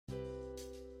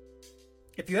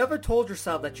If you ever told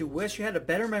yourself that you wish you had a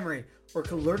better memory or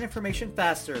could learn information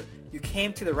faster, you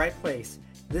came to the right place.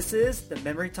 This is the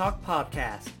Memory Talk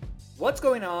Podcast. What's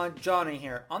going on? Johnny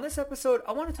here. On this episode,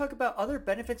 I want to talk about other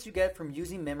benefits you get from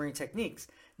using memory techniques.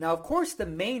 Now, of course, the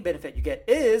main benefit you get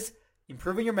is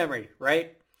improving your memory,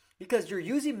 right? Because you're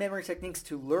using memory techniques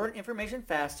to learn information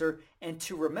faster and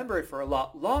to remember it for a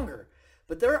lot longer.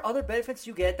 But there are other benefits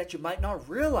you get that you might not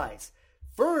realize.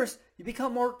 First, you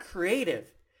become more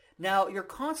creative. Now, you're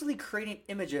constantly creating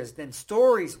images, then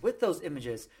stories with those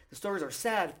images. The stories are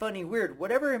sad, funny, weird,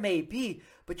 whatever it may be,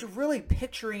 but you're really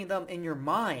picturing them in your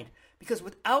mind. Because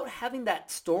without having that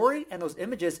story and those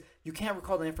images, you can't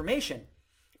recall the information.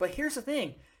 But here's the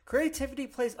thing. Creativity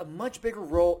plays a much bigger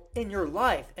role in your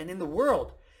life and in the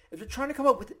world. If you're trying to come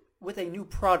up with a new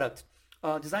product,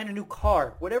 design a new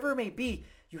car, whatever it may be,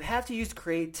 you have to use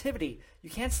creativity. You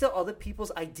can't steal other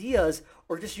people's ideas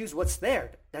or just use what's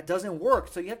there. That doesn't work.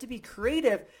 So you have to be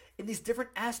creative in these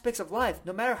different aspects of life,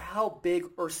 no matter how big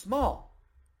or small.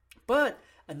 But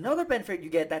another benefit you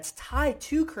get that's tied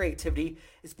to creativity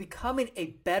is becoming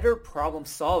a better problem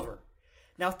solver.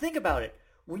 Now think about it.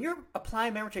 When you're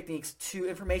applying memory techniques to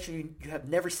information you have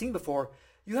never seen before,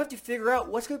 you have to figure out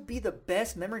what's going to be the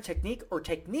best memory technique or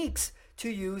techniques to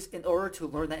use in order to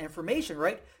learn that information,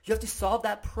 right? You have to solve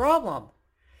that problem.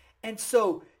 And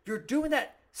so you're doing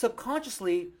that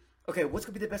subconsciously. Okay, what's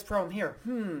going to be the best problem here?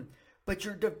 But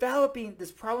you're developing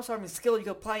this problem-solving skill you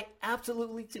can apply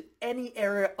absolutely to any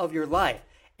area of your life.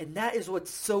 And that is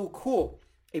what's so cool.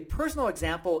 A personal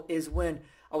example is when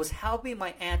I was helping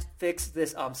my aunt fix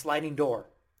this sliding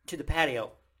door to the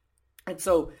patio. And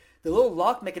so the little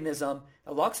lock mechanism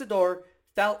that locks the door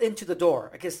fell into the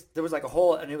door. I guess there was like a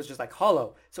hole and it was just like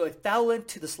hollow. So it fell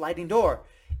into the sliding door.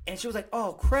 And she was like,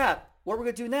 oh crap, what are we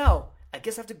going to do now? I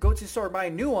guess I have to go to the store and buy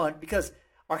a new one because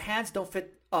our hands don't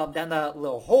fit down that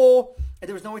little hole and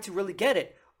there was no way to really get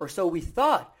it. Or so we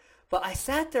thought. But I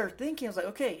sat there thinking, I was like,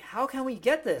 okay, how can we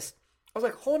get this? I was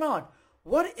like, hold on.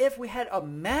 What if we had a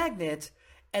magnet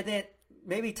and then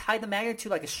maybe tie the magnet to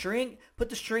like a string, put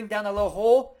the string down that little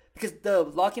hole because the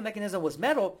locking mechanism was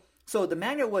metal. So the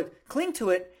magnet would cling to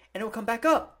it and it would come back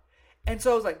up. And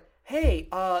so I was like, hey,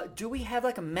 do we have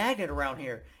like a magnet around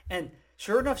here? And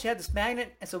sure enough, she had this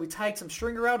magnet. And so we tied some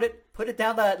string around it, put it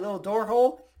down that little door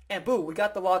hole, and boom, we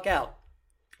got the lock out.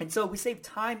 And so we saved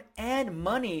time and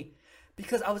money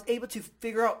because I was able to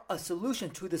figure out a solution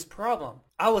to this problem.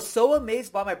 I was so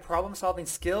amazed by my problem-solving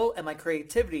skill and my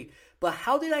creativity. But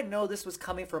how did I know this was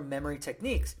coming from memory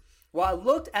techniques? Well, I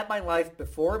looked at my life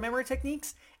before memory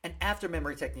techniques and after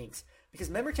memory techniques because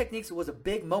memory techniques was a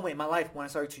big moment in my life when I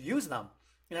started to use them.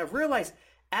 And I realized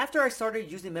after I started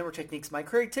using memory techniques, my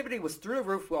creativity was through the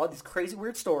roof with all these crazy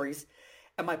weird stories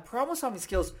and my problem-solving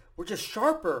skills were just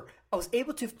sharper. I was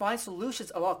able to find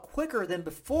solutions a lot quicker than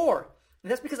before. And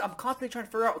that's because I'm constantly trying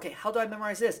to figure out, okay, how do I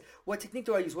memorize this? What technique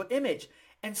do I use? What image?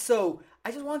 And so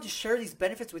I just wanted to share these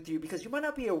benefits with you because you might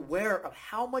not be aware of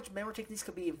how much memory techniques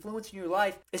could be influencing your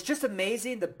life. It's just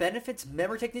amazing the benefits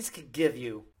memory techniques could give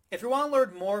you. If you want to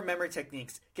learn more memory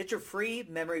techniques, get your free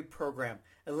memory program.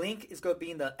 A link is going to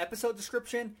be in the episode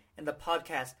description and the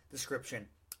podcast description.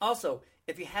 Also,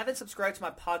 if you haven't subscribed to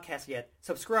my podcast yet,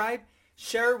 subscribe,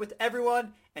 share it with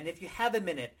everyone, and if you have a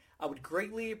minute, I would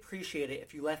greatly appreciate it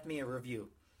if you left me a review.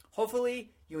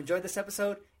 Hopefully, you enjoyed this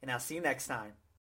episode, and I'll see you next time.